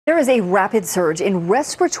There is a rapid surge in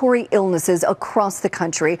respiratory illnesses across the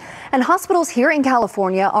country, and hospitals here in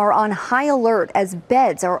California are on high alert as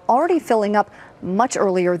beds are already filling up much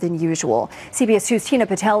earlier than usual. CBS 2's Tina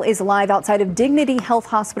Patel is live outside of Dignity Health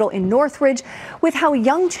Hospital in Northridge with how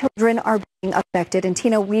young children are being affected. And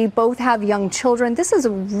Tina, we both have young children. This is a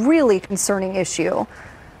really concerning issue.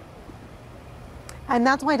 And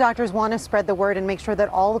that's why doctors want to spread the word and make sure that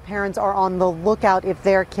all the parents are on the lookout if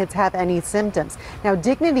their kids have any symptoms. Now,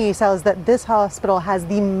 Dignity says that this hospital has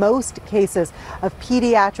the most cases of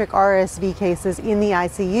pediatric RSV cases in the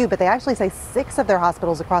ICU, but they actually say 6 of their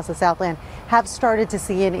hospitals across the Southland have started to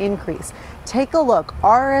see an increase. Take a look.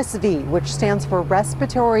 RSV, which stands for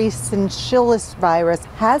respiratory syncytial virus,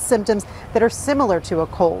 has symptoms that are similar to a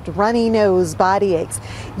cold: runny nose, body aches.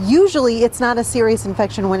 Usually it's not a serious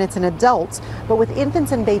infection when it's in adults, but with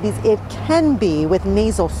infants and babies it can be, with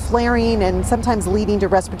nasal flaring and sometimes leading to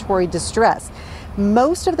respiratory distress.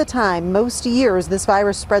 Most of the time, most years, this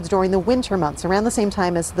virus spreads during the winter months, around the same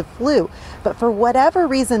time as the flu. But for whatever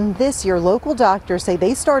reason this year, local doctors say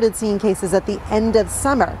they started seeing cases at the end of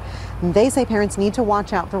summer. They say parents need to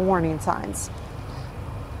watch out for warning signs.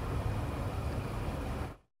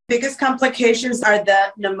 Biggest complications are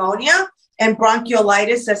the pneumonia and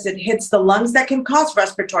bronchiolitis as it hits the lungs that can cause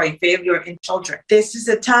respiratory failure in children. This is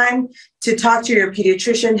a time to talk to your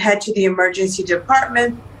pediatrician, head to the emergency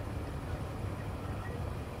department.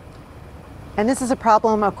 And this is a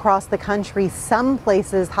problem across the country. Some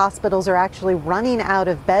places, hospitals are actually running out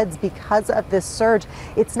of beds because of this surge.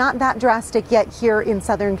 It's not that drastic yet here in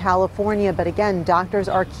Southern California, but again, doctors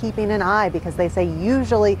are keeping an eye because they say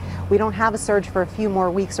usually we don't have a surge for a few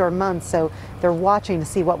more weeks or months, so they're watching to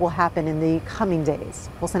see what will happen in the coming days.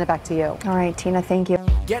 We'll send it back to you. All right, Tina, thank you.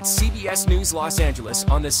 Get CBS News Los Angeles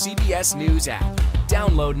on the CBS News app.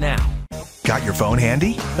 Download now. Got your phone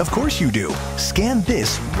handy? Of course you do. Scan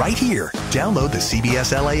this right here. Download the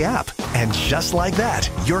CBS LA app. And just like that,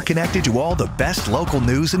 you're connected to all the best local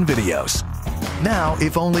news and videos. Now,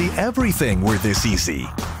 if only everything were this easy.